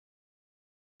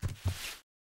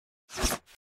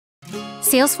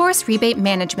Salesforce Rebate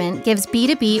Management gives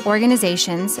B2B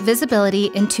organizations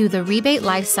visibility into the rebate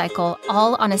lifecycle,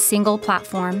 all on a single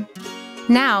platform.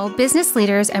 Now, business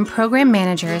leaders and program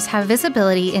managers have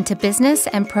visibility into business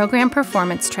and program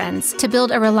performance trends to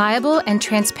build a reliable and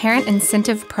transparent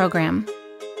incentive program.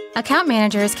 Account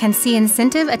managers can see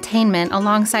incentive attainment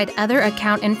alongside other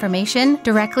account information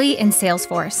directly in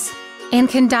Salesforce, and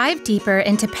can dive deeper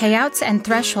into payouts and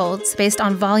thresholds based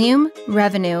on volume,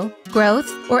 revenue,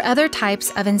 growth, or other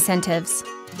types of incentives.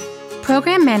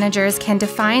 Program managers can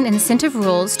define incentive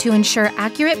rules to ensure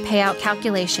accurate payout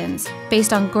calculations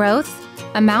based on growth,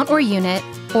 amount or unit,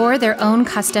 or their own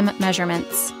custom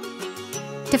measurements.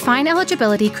 Define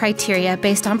eligibility criteria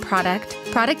based on product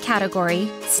category,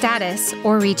 status,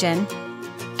 or region,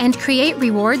 and create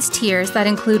rewards tiers that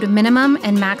include minimum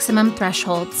and maximum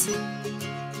thresholds.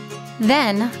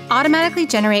 Then, automatically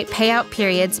generate payout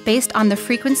periods based on the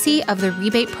frequency of the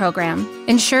rebate program,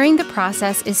 ensuring the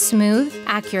process is smooth,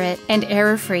 accurate, and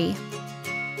error-free.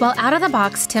 While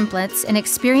out-of-the-box templates in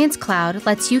Experience Cloud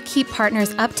lets you keep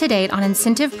partners up to date on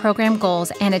incentive program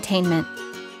goals and attainment.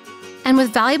 And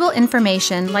with valuable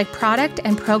information like product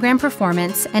and program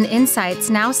performance and insights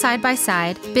now side by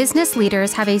side, business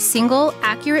leaders have a single,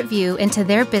 accurate view into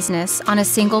their business on a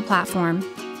single platform.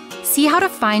 See how to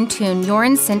fine-tune your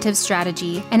incentive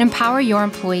strategy and empower your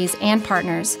employees and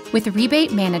partners with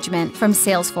rebate management from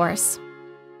Salesforce.